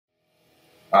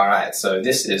Alright, so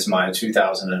this is my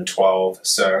 2012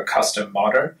 Suhr Custom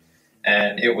Modern,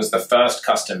 and it was the first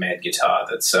custom-made guitar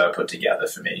that Suhr put together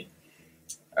for me.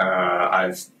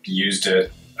 I've used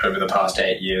it over the past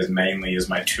 8 years mainly as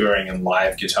my touring and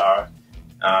live guitar,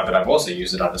 but I've also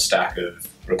used it on a stack of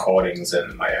recordings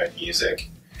and my own music.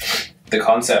 The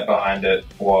concept behind it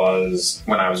was,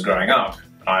 when I was growing up,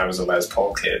 I was a Les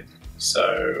Paul kid,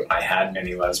 so I had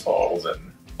many Les Pauls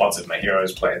and lots of my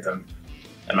heroes played them.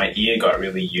 And my ear got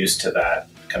really used to that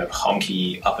kind of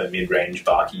honky, upper mid-range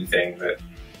barky thing that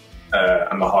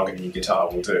a mahogany guitar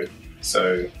will do.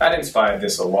 So that inspired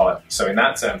this a lot. So in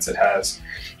that sense, it has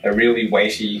a really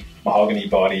weighty mahogany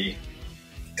body,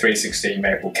 316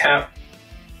 maple cap,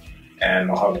 and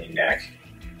mahogany neck,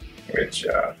 which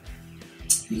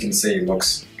you can see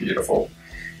looks beautiful.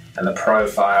 And the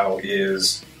profile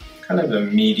is kind of the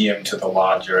medium to the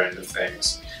larger end of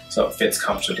things. So it fits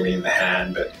comfortably in the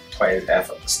hand, but plays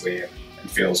effortlessly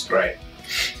and feels great.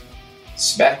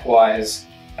 Spec-wise,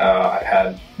 I've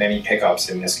had many pickups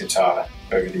in this guitar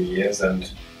over the years, and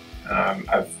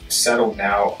I've settled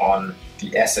now on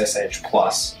the SSH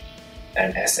Plus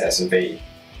and SSV.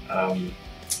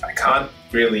 I can't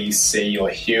really see or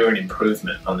hear an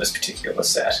improvement on this particular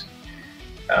set.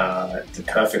 It's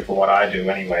perfect for what I do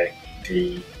anyway.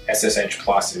 The SSH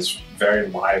Plus is very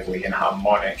lively and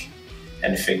harmonic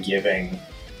and forgiving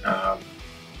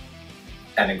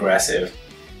and aggressive,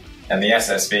 and the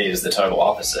SSV is the total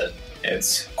opposite.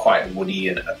 It's quite woody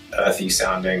and earthy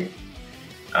sounding.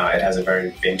 It has a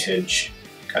very vintage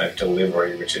kind of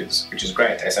delivery, which is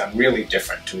great. They sound really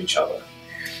different to each other,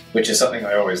 which is something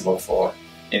I always look for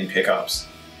in pickups.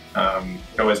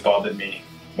 It always bothered me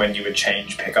when you would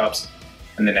change pickups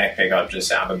and the neck pickup just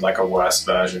sounded like a worse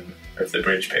version of the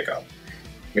bridge pickup,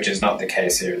 which is not the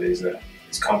case here. These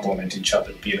complement each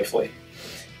other beautifully.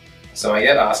 So I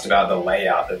get asked about the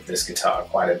layout of this guitar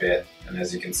quite a bit, and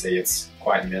as you can see, it's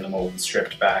quite minimal and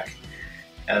stripped back.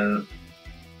 And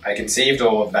I conceived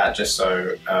all of that just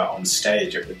so on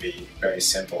stage it would be very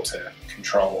simple to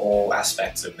control all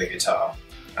aspects of the guitar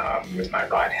with my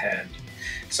right hand.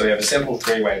 So we have a simple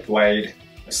three-way blade,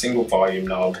 a single volume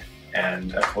knob,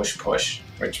 and a push-push,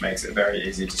 which makes it very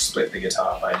easy to split the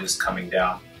guitar by just coming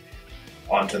down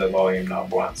onto the volume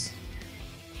knob once.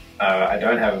 I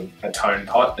don't have a tone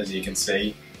pot, as you can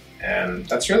see, and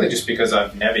that's really just because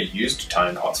I've never used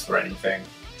tone pots for anything.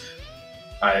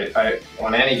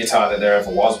 On any guitar that there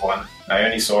ever was one, I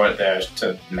only saw it there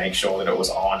to make sure that it was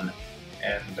on,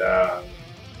 and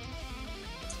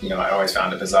you know, I always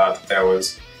found it bizarre that there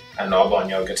was a knob on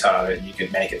your guitar that you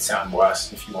could make it sound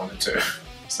worse if you wanted to.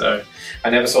 So I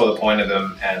never saw the point of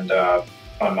them, and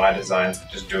on my designs I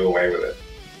just do away with it.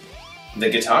 The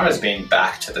guitar has been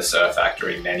back to the Suhr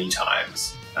factory many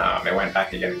times. It went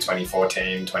back again in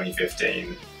 2014,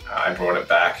 2015. I brought it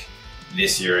back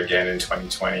this year again in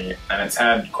 2020, and it's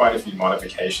had quite a few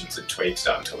modifications and tweaks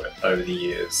done to it over the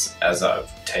years as I've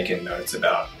taken notes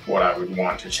about what I would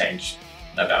want to change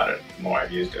about it the more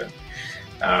I've used it.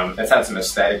 It's had some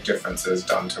aesthetic differences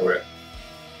done to it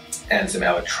and some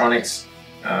electronics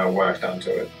work done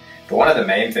to it. But one of the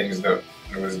main things that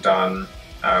was done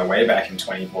way back in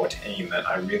 2014 that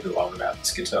I really love about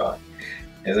this guitar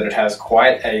is that it has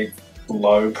quite a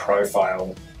low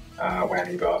profile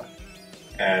whammy bar,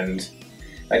 and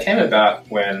that came about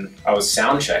when I was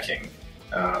sound checking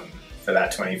for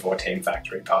that 2014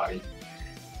 factory party,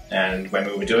 and when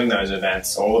we were doing those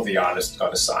events, all of the artists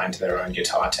got assigned to their own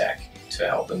guitar tech to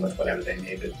help them with whatever they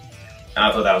needed, and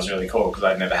I thought that was really cool because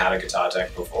I'd never had a guitar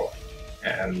tech before.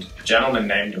 And a gentleman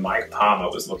named Mike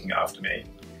Palmer was looking after me,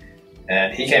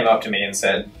 and he came up to me and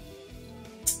said,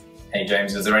 "Hey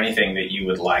James, is there anything that you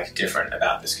would like different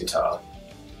about this guitar?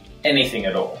 Anything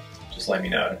at all, just let me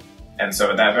know." And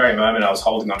so at that very moment I was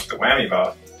holding onto the whammy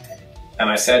bar, and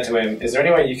I said to him, "Is there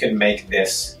any way you can make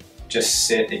this just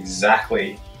sit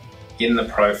exactly in the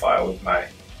profile of my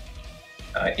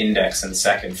index and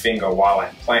second finger while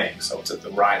I'm playing, so it's at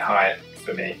the right height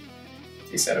for me?"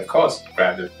 He said, "Of course."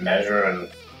 Grabbed a measure and,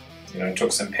 you know,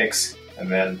 took some pics and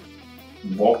then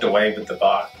walked away with the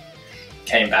bar.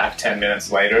 Came back 10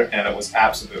 minutes later and it was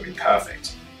absolutely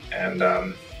perfect. And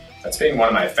that's been one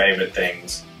of my favorite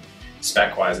things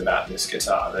spec-wise about this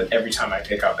guitar, that every time I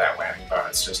pick up that whammy bar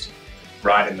it's just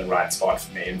right in the right spot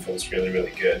for me and feels really,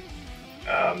 really good.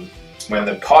 When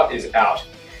the pot is out,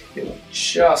 it will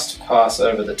just pass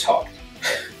over the top,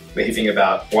 leaving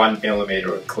about 1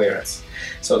 millimeter of clearance.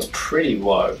 So it's pretty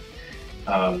low.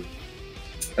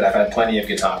 But I've had plenty of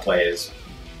guitar players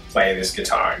play this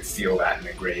guitar and feel that and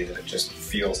agree that it just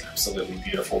feels absolutely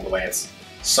beautiful the way it's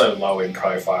so low in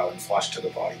profile and flush to the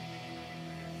body.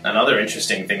 Another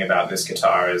interesting thing about this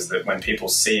guitar is that when people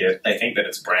see it, they think that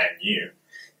it's brand new,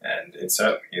 and it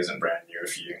certainly isn't brand new.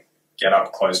 If you get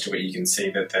up close to it, you can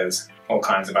see that there's all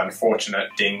kinds of unfortunate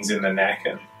dings in the neck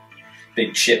and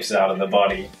big chips out of the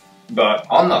body. But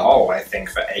on the whole, I think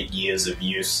for 8 years of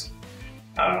use,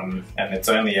 and it's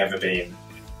only ever been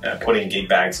put in gig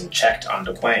bags and checked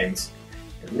under planes,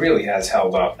 it really has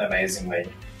held up amazingly.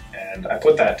 And I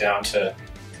put that down to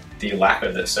the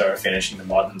lacquer that Suhr are finishing the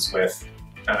moderns with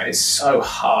is so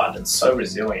hard and so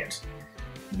resilient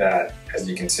that, as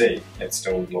you can see, it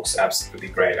still looks absolutely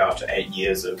great after 8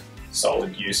 years of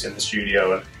solid use in the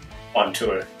studio and on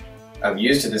tour. I've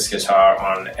used this guitar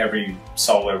on every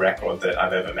solo record that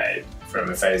I've ever made, from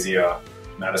Aphasia,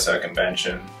 Matter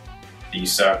Circumvention, The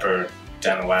Usurper,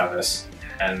 Dan Alavis,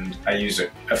 and I use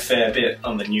it a fair bit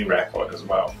on the new record as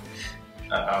well.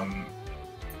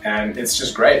 And it's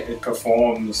just great. It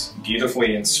performs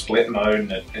beautifully in split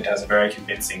mode, and it has a very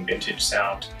convincing vintage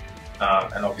sound.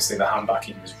 And obviously the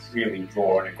humbucking is really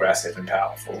raw and aggressive and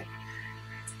powerful.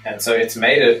 And so it's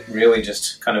made it really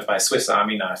just kind of my Swiss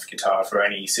Army knife guitar for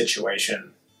any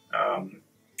situation.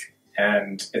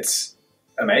 And it's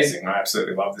amazing. I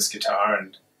absolutely love this guitar,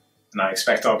 and I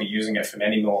expect I'll be using it for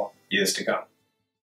many more years to come.